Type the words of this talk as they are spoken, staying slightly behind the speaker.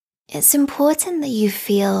It's important that you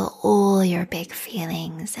feel all your big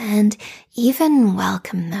feelings and even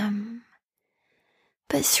welcome them.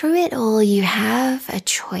 But through it all, you have a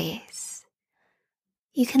choice.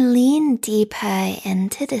 You can lean deeper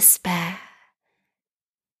into despair,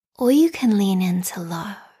 or you can lean into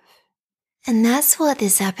love. And that's what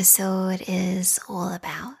this episode is all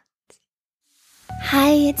about.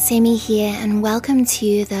 Hi, it's Amy here, and welcome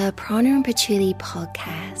to the Prana and Patchouli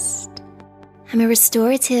podcast. I'm a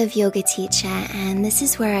restorative yoga teacher, and this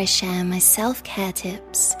is where I share my self-care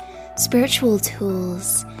tips, spiritual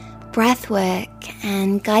tools, breathwork,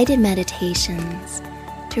 and guided meditations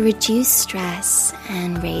to reduce stress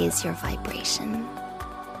and raise your vibration.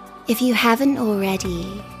 If you haven't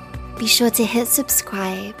already, be sure to hit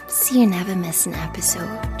subscribe so you never miss an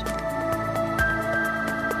episode.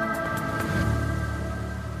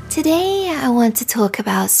 Today, I want to talk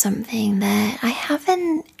about something that I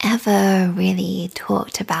haven't ever really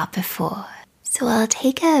talked about before. So I'll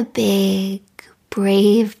take a big,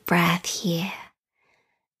 brave breath here.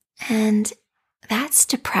 And that's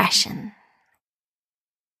depression.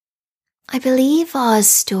 I believe our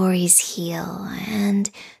stories heal, and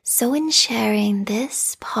so in sharing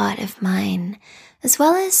this part of mine, as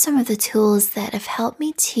well as some of the tools that have helped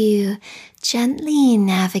me to gently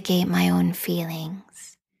navigate my own feelings,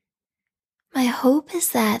 my hope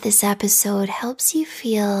is that this episode helps you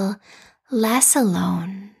feel less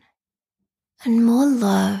alone and more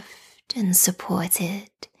loved and supported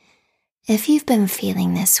if you've been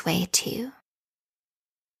feeling this way too.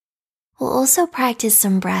 We'll also practice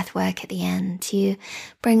some breath work at the end to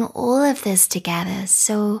bring all of this together,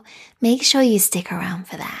 so make sure you stick around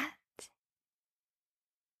for that.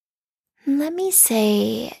 Let me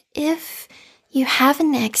say, if you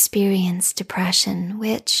haven't experienced depression,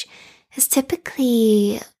 which is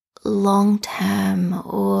typically long-term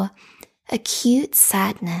or acute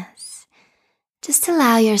sadness, just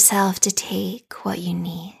allow yourself to take what you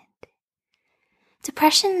need.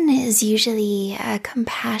 Depression is usually a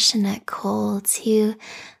compassionate call to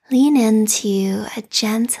lean into a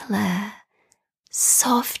gentler,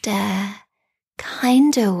 softer,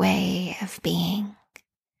 kinder way of being.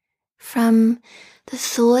 From the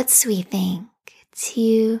thoughts we think,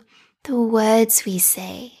 to the words we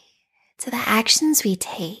say, to the actions we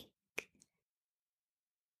take.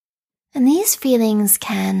 And these feelings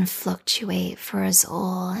can fluctuate for us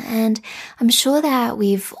all, and I'm sure that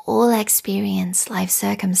we've all experienced life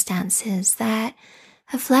circumstances that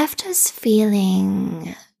have left us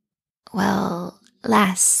feeling, well,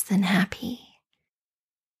 less than happy.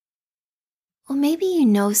 Or maybe you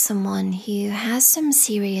know someone who has some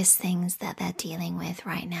serious things that they're dealing with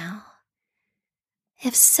right now.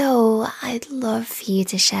 If so, I'd love for you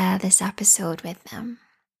to share this episode with them.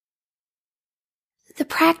 The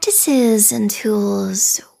practices and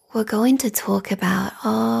tools we're going to talk about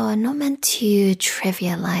are not meant to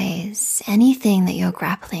trivialize anything that you're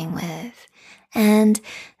grappling with, and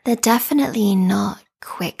they're definitely not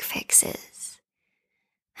quick fixes.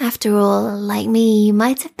 After all, like me, you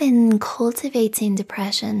might have been cultivating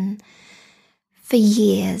depression for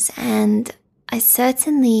years, and I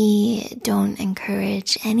certainly don't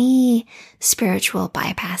encourage any spiritual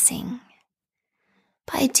bypassing.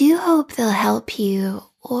 But I do hope they'll help you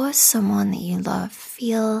or someone that you love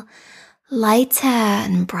feel lighter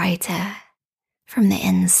and brighter from the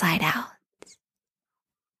inside out.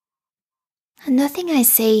 And nothing I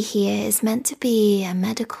say here is meant to be a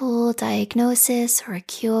medical diagnosis or a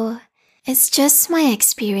cure. It's just my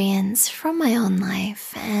experience from my own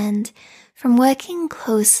life and from working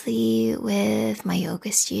closely with my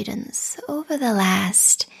yoga students over the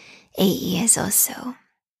last 8 years or so.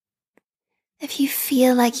 If you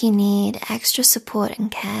feel like you need extra support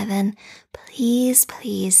and care, then please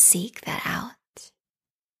seek that out.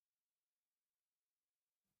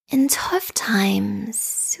 In tough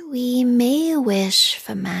times, we may wish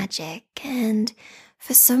for magic and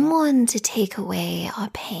for someone to take away our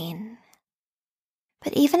pain.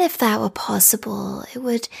 But even if that were possible, it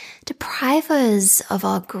would deprive us of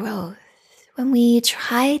our growth when we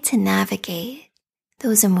try to navigate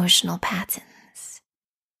those emotional patterns.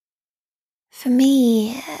 For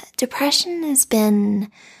me, depression has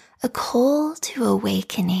been a call to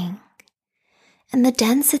awakening, and the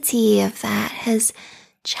density of that has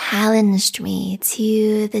challenged me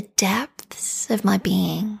to the depths of my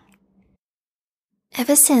being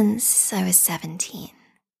ever since I was 17.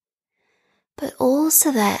 But all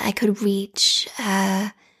so that I could reach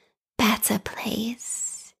a better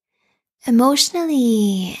place,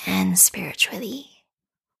 emotionally and spiritually.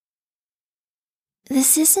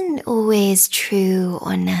 This isn't always true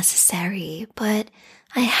or necessary, but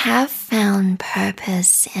I have found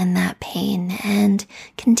purpose in that pain and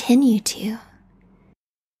continue to.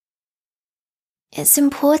 It's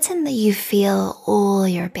important that you feel all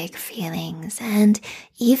your big feelings and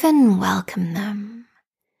even welcome them.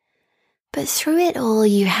 But through it all,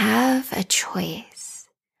 you have a choice.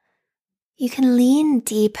 You can lean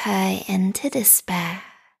deeper into despair,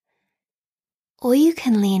 or you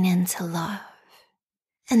can lean into love.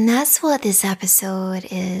 And that's what this episode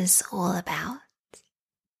is all about.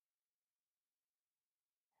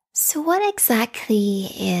 So what exactly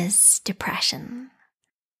is depression?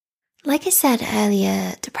 Like I said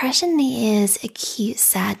earlier, depression is acute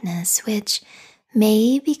sadness, which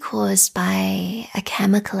may be caused by a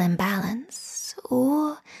chemical imbalance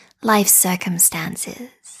or life circumstances.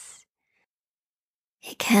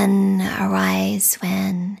 It can arise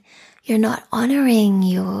when you're not honoring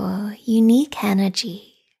your unique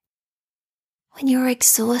energy, when you're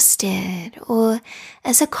exhausted, or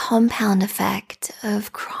as a compound effect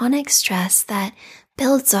of chronic stress that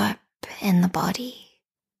builds up in the body.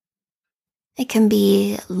 It can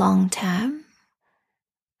be long-term,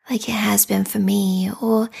 like it has been for me,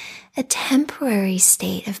 or a temporary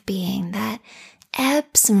state of being that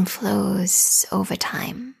ebbs and flows over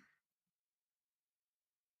time.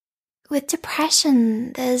 With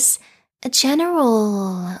depression, there's a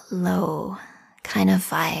general low kind of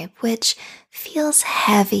vibe, which feels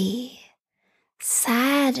heavy,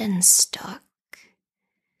 sad, and stuck.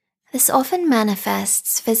 This often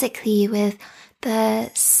manifests physically with the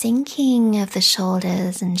sinking of the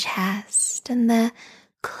shoulders and chest and the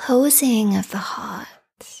closing of the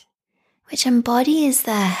heart, which embodies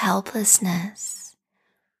the helplessness,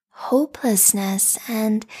 hopelessness,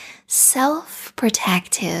 and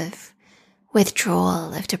self-protective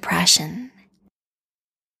withdrawal of depression.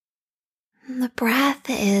 The breath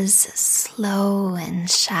is slow and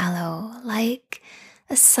shallow, like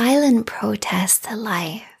a silent protest to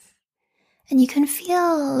life. And you can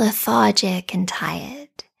feel lethargic and tired.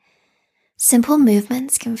 Simple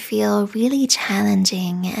movements can feel really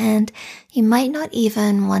challenging, and you might not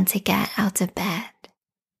even want to get out of bed.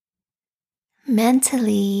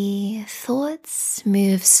 Mentally, thoughts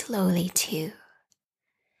move slowly too.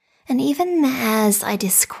 And even as I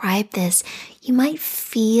describe this, you might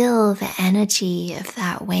feel the energy of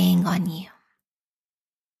that weighing on you.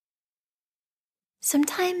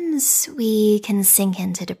 Sometimes we can sink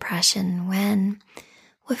into depression when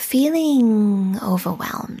we're feeling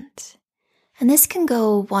overwhelmed. And this can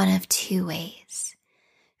go one of two ways.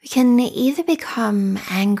 We can either become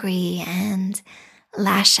angry and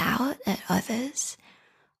lash out at others,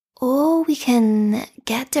 or we can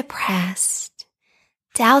get depressed,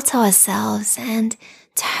 doubt ourselves, and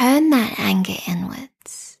turn that anger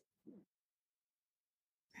inwards.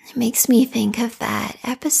 It makes me think of that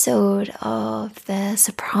episode of The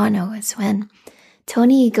Sopranos when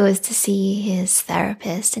Tony goes to see his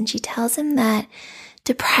therapist and she tells him that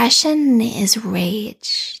depression is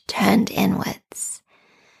rage turned inwards.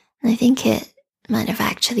 And I think it might have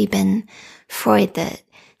actually been Freud that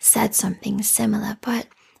said something similar, but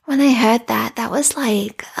when I heard that, that was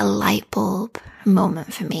like a light bulb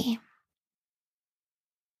moment for me.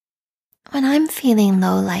 When I'm feeling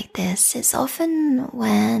low like this, it's often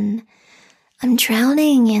when I'm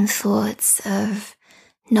drowning in thoughts of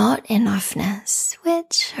not enoughness,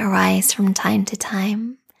 which arise from time to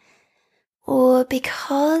time, or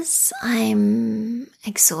because I'm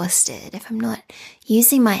exhausted if I'm not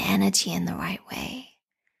using my energy in the right way,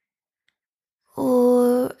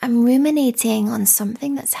 or I'm ruminating on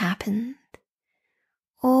something that's happened,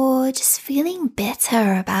 or just feeling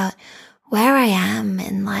bitter about where I am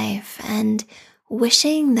in life and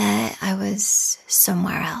wishing that I was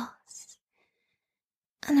somewhere else.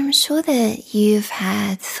 And I'm sure that you've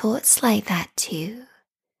had thoughts like that too.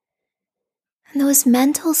 And those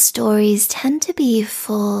mental stories tend to be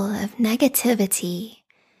full of negativity,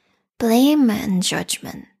 blame, and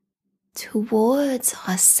judgment towards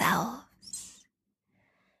ourselves.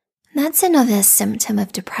 And that's another symptom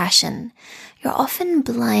of depression. You're often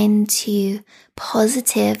blind to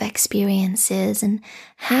positive experiences and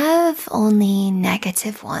have only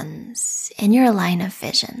negative ones in your line of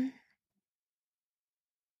vision.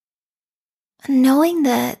 Knowing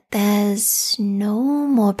that there's no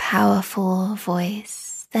more powerful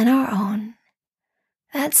voice than our own,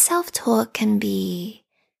 that self-talk can be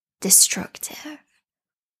destructive.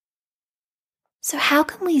 So how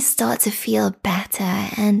can we start to feel better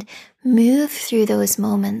and move through those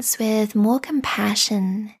moments with more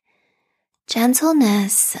compassion,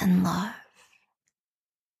 gentleness, and love?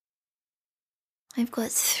 I've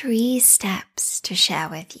got 3 steps to share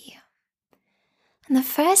with you. And the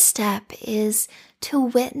first step is to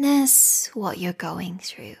witness what you're going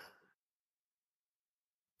through.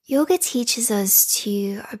 Yoga teaches us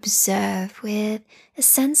to observe with a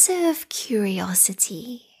sense of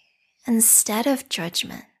curiosity instead of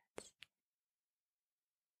judgment.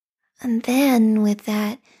 And then with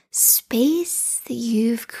that space that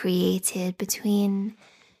you've created between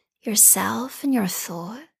yourself and your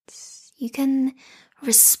thoughts, you can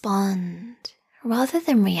respond rather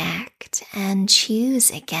than react and choose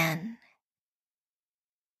again.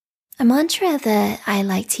 A mantra that I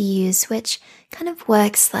like to use, which kind of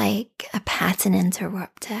works like a pattern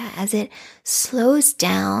interrupter as it slows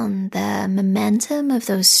down the momentum of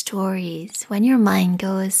those stories when your mind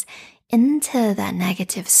goes into that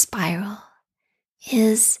negative spiral,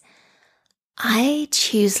 is I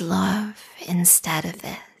choose love instead of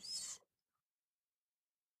this.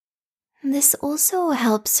 This also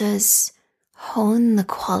helps us hone the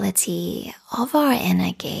quality of our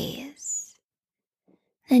inner gaze.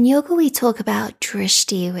 In yoga, we talk about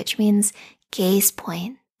drishti, which means gaze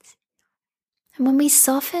point. And when we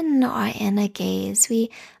soften our inner gaze,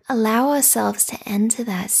 we allow ourselves to enter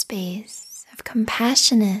that space of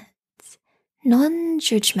compassionate,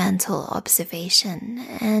 non-judgmental observation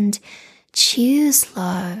and choose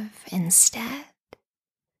love instead.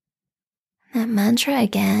 That mantra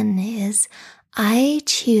again is, I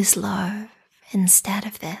choose love instead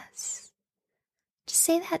of this. Just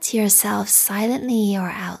say that to yourself silently or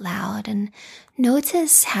out loud and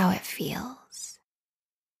notice how it feels.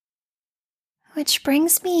 Which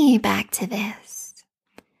brings me back to this.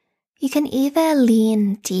 You can either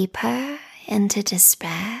lean deeper into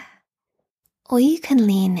despair, or you can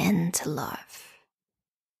lean into love.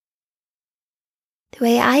 The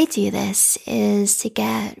way I do this is to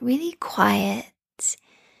get really quiet,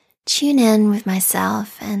 tune in with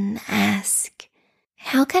myself and ask,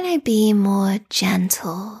 how can I be more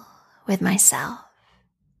gentle with myself?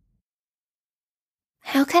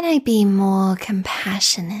 How can I be more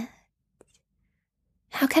compassionate?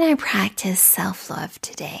 How can I practice self-love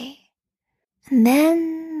today? And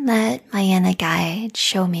then let my inner guide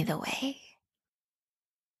show me the way.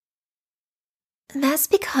 That's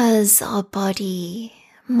because our body,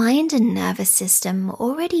 mind, and nervous system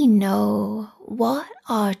already know what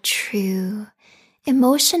our true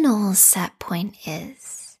emotional set point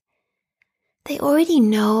is. They already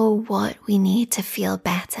know what we need to feel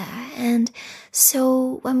better, and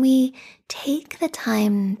so when we take the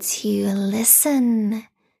time to listen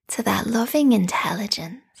to that loving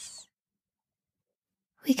intelligence,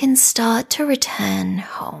 we can start to return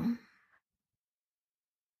home.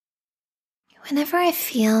 Whenever I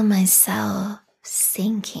feel myself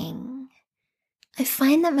sinking, I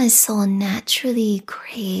find that my soul naturally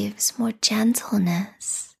craves more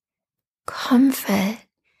gentleness, comfort,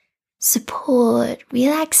 support,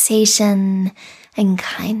 relaxation, and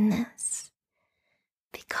kindness.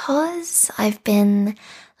 Because I've been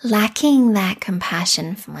lacking that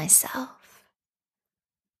compassion for myself.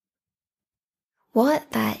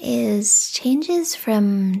 What that is changes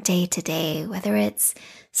from day to day, whether it's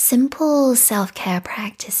simple self-care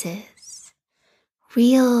practices,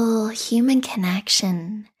 real human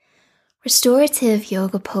connection, restorative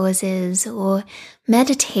yoga poses, or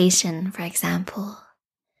meditation, for example.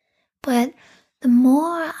 But the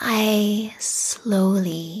more I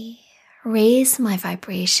slowly raise my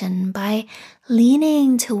vibration by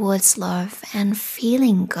leaning towards love and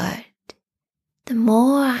feeling good, the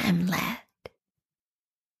more I'm led.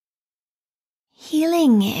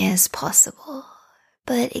 Healing is possible,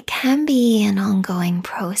 but it can be an ongoing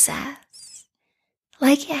process,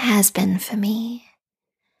 like it has been for me.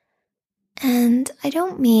 And I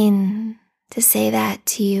don't mean to say that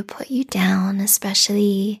to put you down,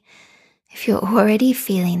 especially if you're already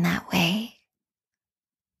feeling that way.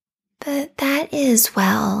 But that is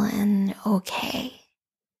well and okay.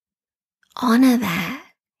 Honor that.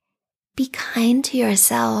 Be kind to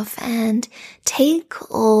yourself and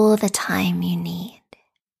take all the time you need.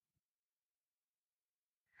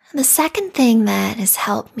 The second thing that has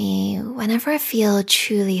helped me whenever I feel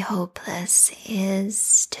truly hopeless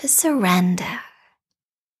is to surrender.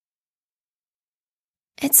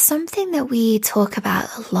 It's something that we talk about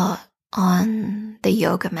a lot on the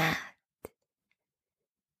yoga mat.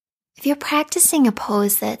 If you're practicing a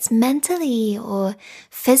pose that's mentally or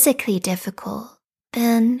physically difficult,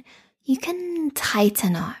 then you can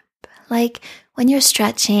tighten up, like when you're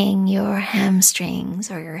stretching your hamstrings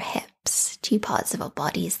or your hips, two parts of our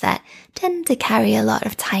bodies that tend to carry a lot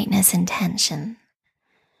of tightness and tension.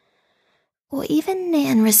 Or even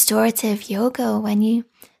in restorative yoga, when you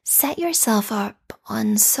set yourself up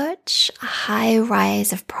on such a high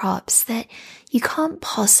rise of props that you can't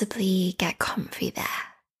possibly get comfy there.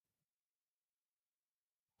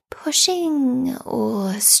 Pushing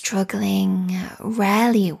or struggling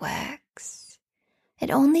rarely works. It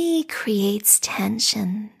only creates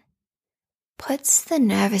tension, puts the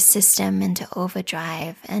nervous system into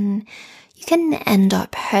overdrive, and you can end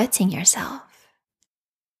up hurting yourself.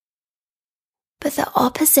 But the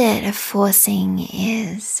opposite of forcing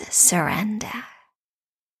is surrender.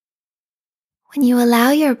 When you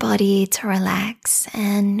allow your body to relax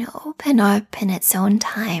and open up in its own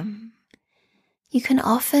time, you can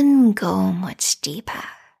often go much deeper.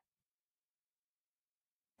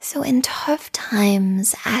 So in tough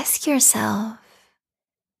times, ask yourself,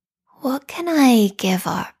 what can I give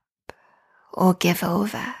up or give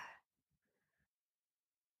over?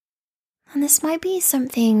 And this might be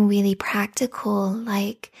something really practical,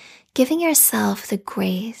 like giving yourself the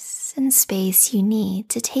grace and space you need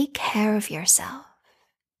to take care of yourself.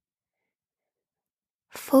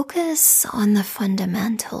 Focus on the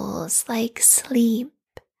fundamentals like sleep,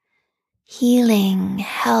 healing,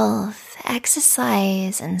 health,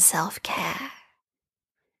 exercise, and self-care.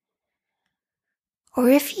 Or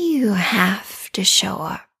if you have to show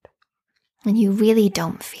up and you really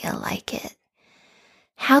don't feel like it,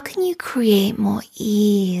 how can you create more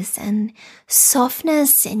ease and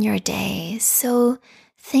softness in your day so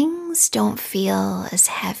things don't feel as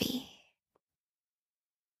heavy?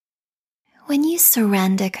 When you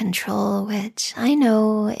surrender control, which I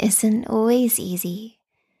know isn't always easy,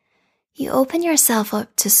 you open yourself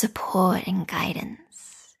up to support and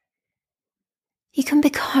guidance. You can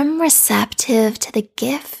become receptive to the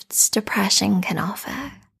gifts depression can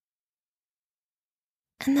offer.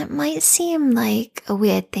 And that might seem like a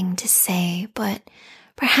weird thing to say, but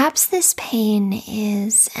perhaps this pain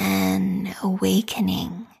is an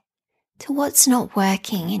awakening to what's not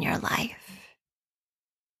working in your life,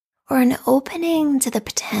 or an opening to the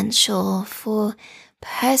potential for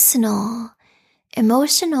personal,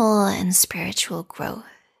 emotional, and spiritual growth.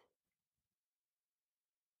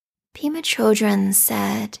 Pema Chodron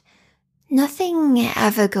said, "Nothing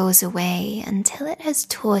ever goes away until it has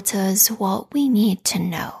taught us what we need to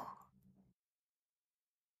know."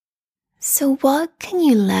 So what can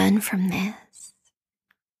you learn from this?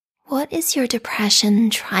 What is your depression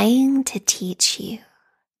trying to teach you?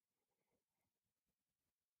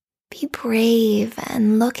 Be brave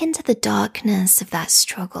and look into the darkness of that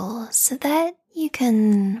struggle so that you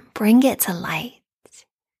can bring it to light.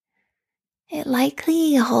 It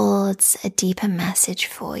likely holds a deeper message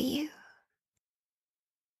for you.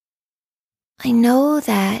 I know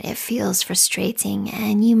that it feels frustrating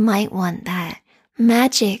and you might want that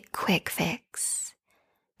magic quick fix.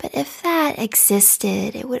 But if that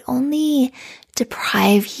existed, it would only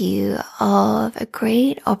deprive you of a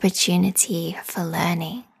great opportunity for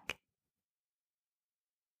learning.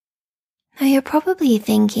 Now you're probably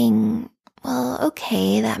thinking, well,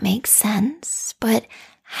 okay, that makes sense, but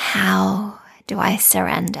how do I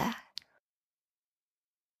surrender?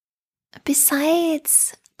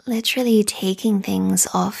 Besides literally taking things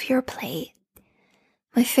off your plate,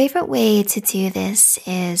 my favorite way to do this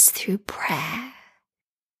is through prayer.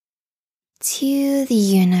 To the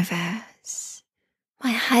universe,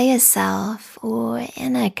 my higher self, or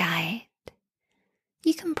inner guide.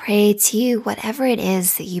 You can pray to whatever it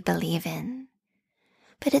is that you believe in,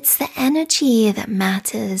 but it's the energy that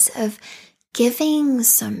matters of giving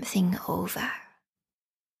something over.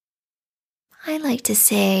 I like to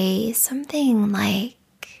say something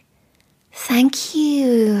like, "Thank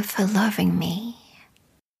you for loving me.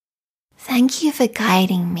 Thank you for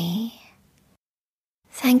guiding me.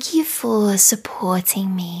 Thank you for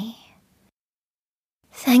supporting me.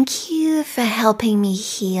 Thank you for helping me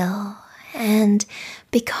heal and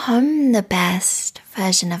become the best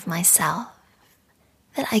version of myself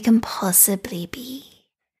that I can possibly be."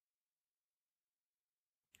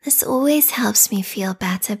 This always helps me feel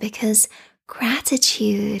better because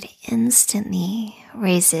gratitude instantly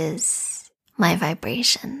raises my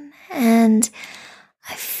vibration and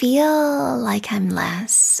I feel like I'm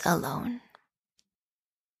less alone.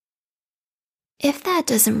 If that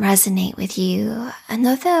doesn't resonate with you,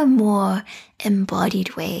 another more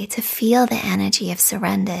embodied way to feel the energy of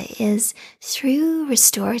surrender is through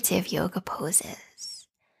restorative yoga poses.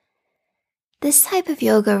 This type of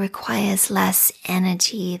yoga requires less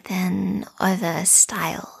energy than other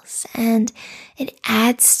styles, and it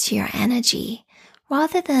adds to your energy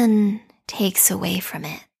rather than takes away from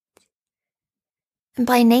it. And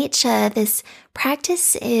by nature, this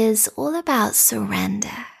practice is all about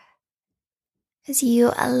surrender. As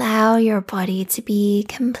you allow your body to be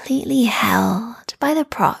completely held by the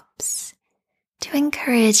props, to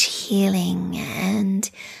encourage healing and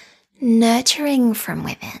nurturing from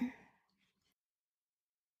within.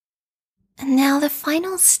 And now the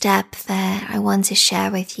final step that I want to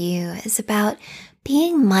share with you is about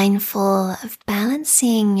being mindful of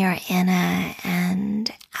balancing your inner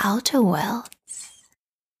and outer worlds.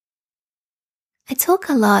 I talk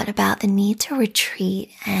a lot about the need to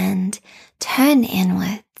retreat and turn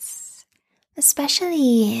inwards,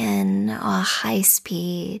 especially in our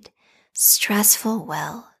high-speed, stressful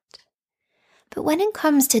world. But when it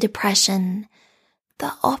comes to depression,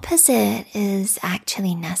 the opposite is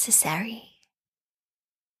actually necessary.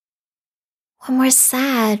 When we're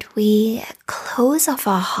sad, we close off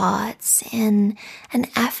our hearts in an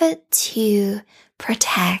effort to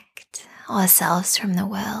protect ourselves from the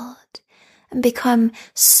world and become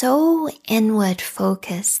so inward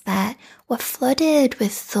focused that we're flooded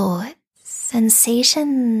with thoughts,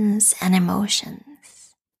 sensations, and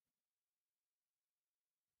emotions.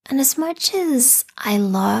 And as much as I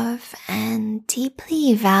love and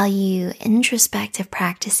deeply value introspective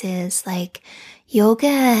practices like yoga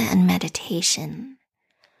and meditation,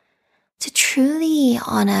 to truly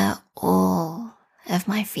honor all of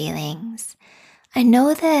my feelings, I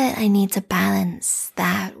know that I need to balance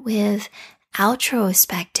that with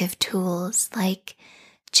outrospective tools like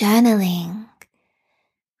journaling,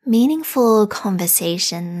 meaningful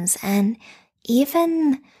conversations, and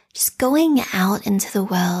even just going out into the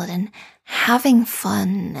world and having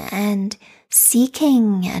fun and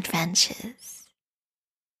seeking adventures.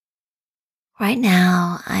 Right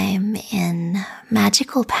now, I'm in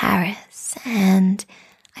magical Paris, and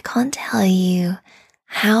I can't tell you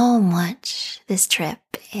how much this trip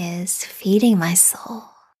is feeding my soul.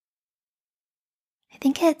 I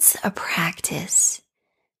think it's a practice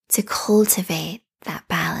to cultivate that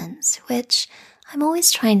balance, which I'm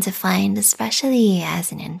always trying to find, especially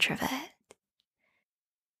as an introvert.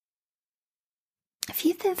 If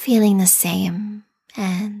you've been feeling the same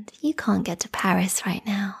and you can't get to Paris right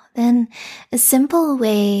now, then a simple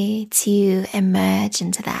way to emerge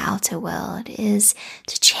into the outer world is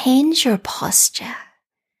to change your posture.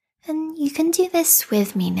 And you can do this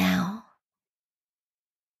with me now.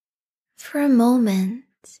 For a moment,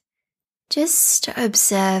 just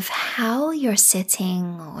observe how you're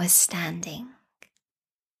sitting or standing.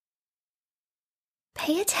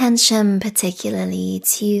 Pay attention particularly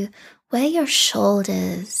to where your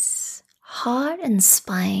shoulders, heart, and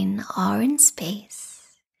spine are in space,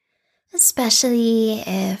 especially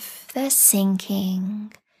if they're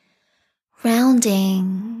sinking,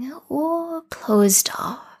 rounding, or closed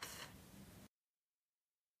off.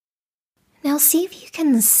 Now see if you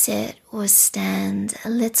can sit or stand a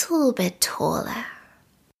little bit taller.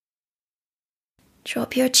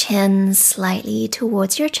 Drop your chin slightly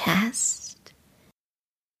towards your chest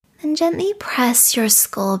and gently press your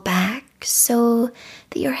skull back so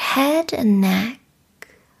that your head and neck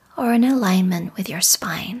are in alignment with your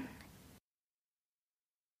spine.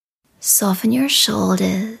 Soften your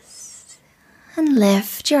shoulders and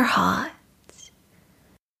lift your heart.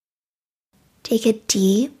 Take a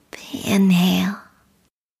deep inhale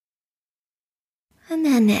and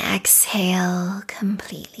then exhale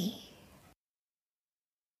completely.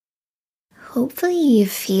 Hopefully you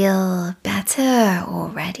feel better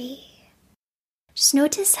already. Just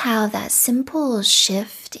notice how that simple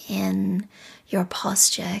shift in your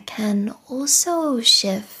posture can also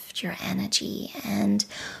shift your energy and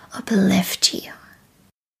uplift you.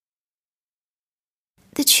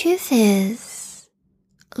 The truth is,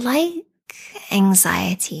 like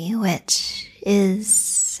anxiety, which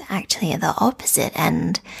is actually at the opposite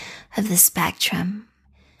end of the spectrum,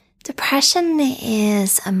 depression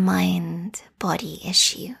is a mind-body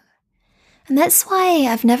issue. And that's why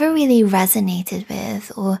I've never really resonated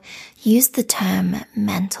with or used the term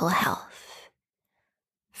mental health.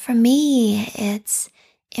 For me, it's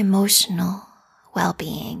emotional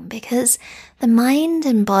well-being because the mind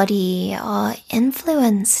and body are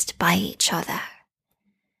influenced by each other.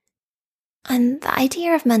 And the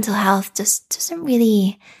idea of mental health just doesn't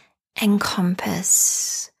really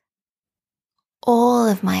encompass all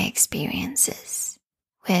of my experiences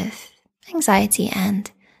with anxiety and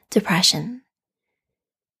depression.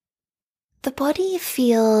 The body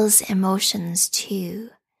feels emotions too,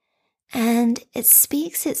 and it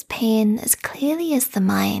speaks its pain as clearly as the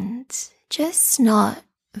mind, just not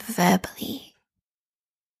verbally.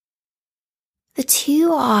 The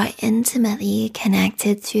two are intimately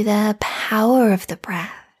connected through the power of the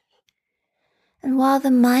breath. And while the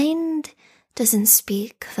mind doesn't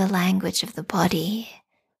speak the language of the body,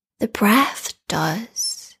 the breath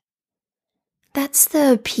does. That's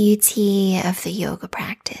the beauty of the yoga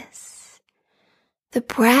practice. The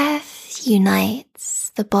breath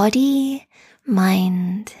unites the body,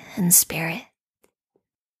 mind, and spirit.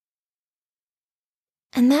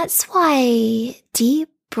 And that's why deep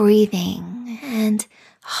breathing and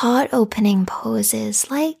heart-opening poses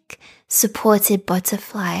like supported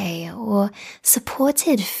butterfly or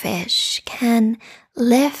supported fish can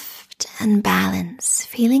lift and balance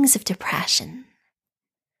feelings of depression.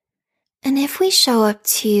 And if we show up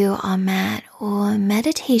to our mat or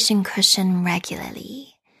meditation cushion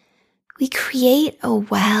regularly, we create a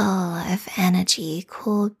well of energy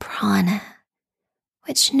called prana,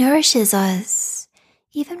 which nourishes us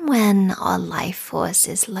even when our life force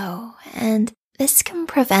is low, and this can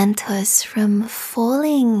prevent us from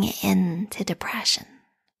falling into depression.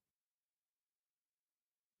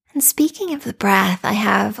 And speaking of the breath, I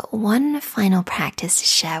have one final practice to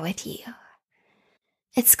share with you.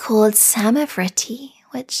 It's called Samavriti,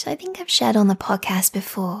 which I think I've shared on the podcast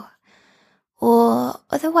before, or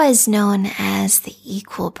otherwise known as the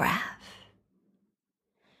equal breath.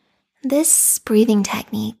 This breathing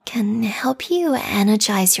technique can help you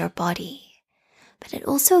energize your body, but it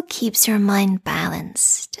also keeps your mind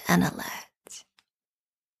balanced and alert.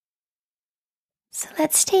 So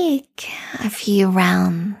let's take a few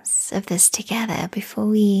rounds of this together before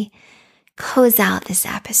we close out this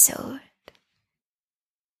episode.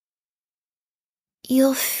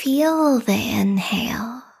 You'll feel the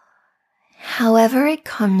inhale, however it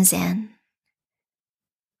comes in,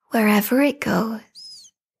 wherever it goes.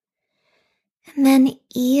 And then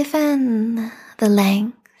even the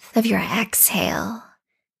length of your exhale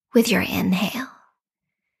with your inhale.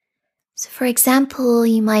 So for example,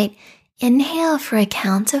 you might inhale for a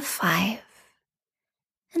count of 5,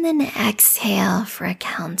 and then exhale for a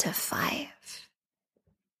count of 5.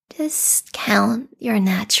 Just count your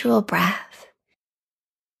natural breath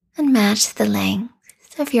and match the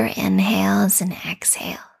length of your inhales and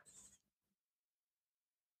exhales.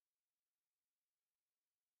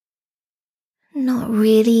 Not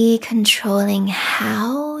really controlling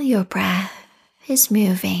how your breath is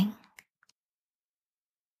moving.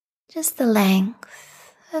 Just the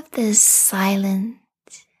length of this silent,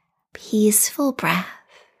 peaceful breath.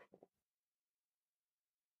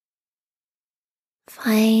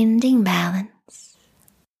 Finding balance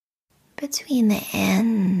between the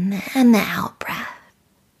in and the out breath.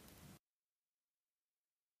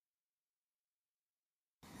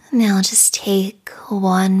 Now just take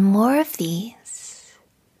one more of these.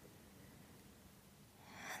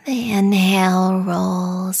 The inhale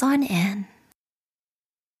rolls on in,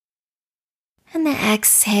 and the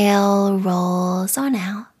exhale rolls on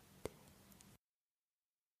out.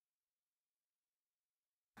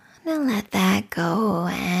 Now let that go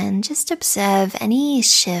and just observe any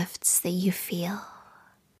shifts that you feel.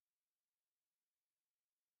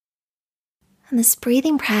 And this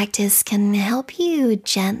breathing practice can help you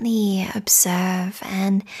gently observe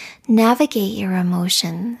and navigate your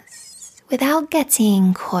emotions without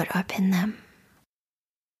getting caught up in them.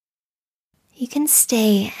 You can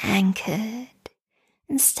stay anchored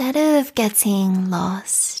instead of getting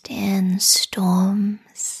lost in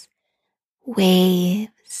storms,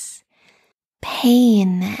 waves,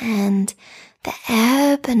 pain, and the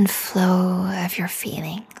ebb and flow of your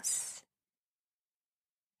feelings.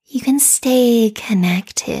 You can stay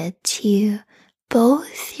connected to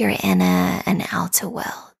both your inner and outer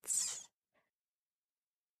worlds.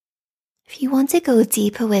 If you want to go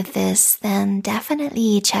deeper with this, then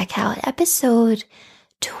definitely check out episode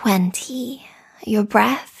 20, Your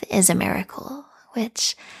Breath is a Miracle,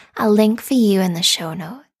 which I'll link for you in the show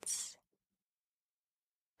notes.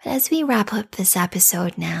 But as we wrap up this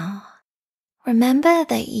episode now, remember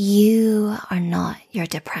that you are not your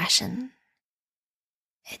depression.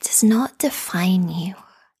 It does not define you.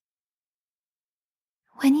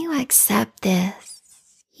 When you accept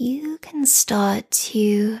this, you can start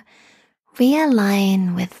to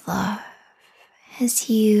realign with love as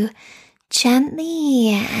you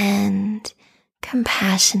gently and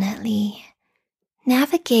compassionately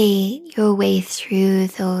navigate your way through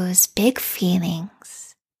those big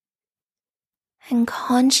feelings and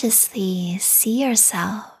consciously see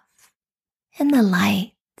yourself in the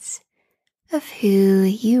light of who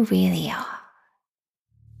you really are.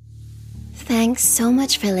 Thanks so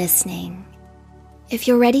much for listening. If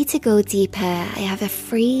you're ready to go deeper, I have a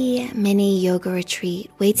free mini yoga retreat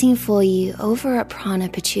waiting for you over at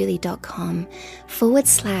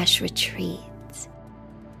pranapachuli.com/retreat.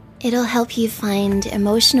 It'll help you find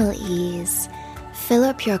emotional ease, fill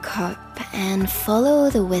up your cup, and follow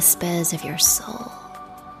the whispers of your soul.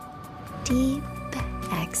 Deep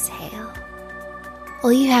exhale.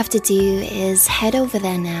 All you have to do is head over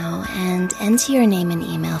there now and enter your name and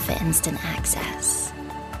email for instant access.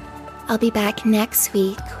 I'll be back next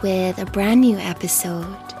week with a brand new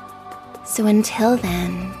episode. So until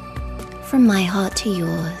then, from my heart to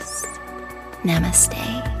yours,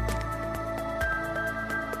 Namaste.